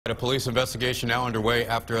A police investigation now underway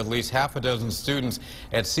after at least half a dozen students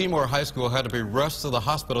at Seymour High School had to be rushed to the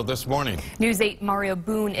hospital this morning. News 8 Mario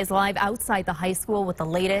Boone is live outside the high school with the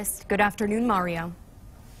latest. Good afternoon, Mario.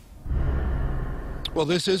 Well,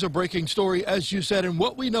 this is a breaking story, as you said, and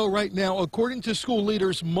what we know right now, according to school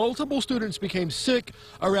leaders, multiple students became sick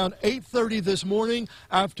around 8:30 this morning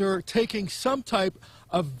after taking some type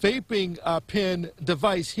of vaping pen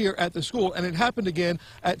device here at the school, and it happened again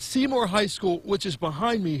at Seymour High School, which is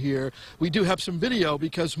behind me here. We do have some video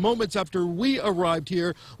because moments after we arrived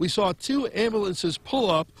here, we saw 2 ambulances pull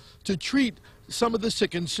up to treat some of the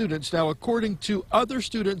sickened students. Now, according to other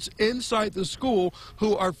students inside the school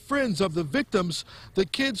who are friends of the victims, the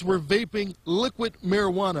kids were vaping liquid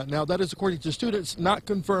marijuana. Now, that is according to students, not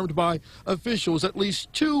confirmed by officials. At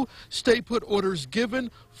least 2 stay-put orders given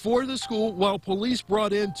for the school, while police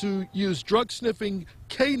brought in to use drug-sniffing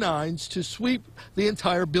canines to sweep the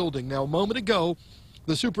entire building. Now, a moment ago,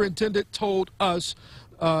 the superintendent told us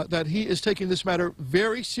that he is taking this matter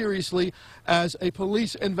very seriously as a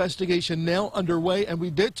police investigation now underway. And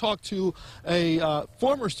we did talk to a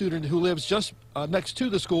former student who lives just next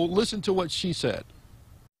to the school. Listen to what she said.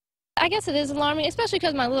 I guess it is alarming, especially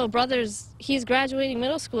because my little he's graduating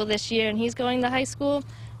middle school this year and he's going to high school.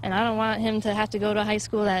 And I don't want him to have to go to high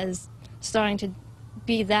school that is starting to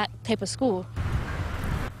be that type of school.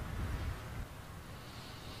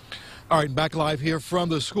 All right, back live here from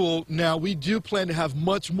the school. Now, we do plan to have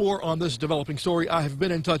much more on this developing story. I have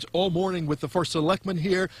been in touch all morning with the first selectman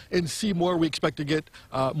here in Seymour. We expect to get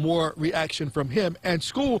more reaction from him. And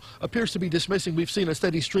school appears to be dismissing. We've seen a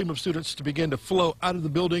steady stream of students to begin to flow out of the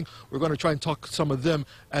building. We're going to try and talk to some of them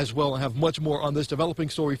as well and have much more on this developing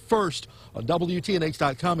story first on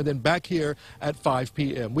WTNH.com and then back here at 5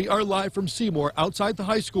 p.m. We are live from Seymour outside the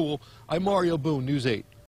high school. I'm Mario Boone, News 8.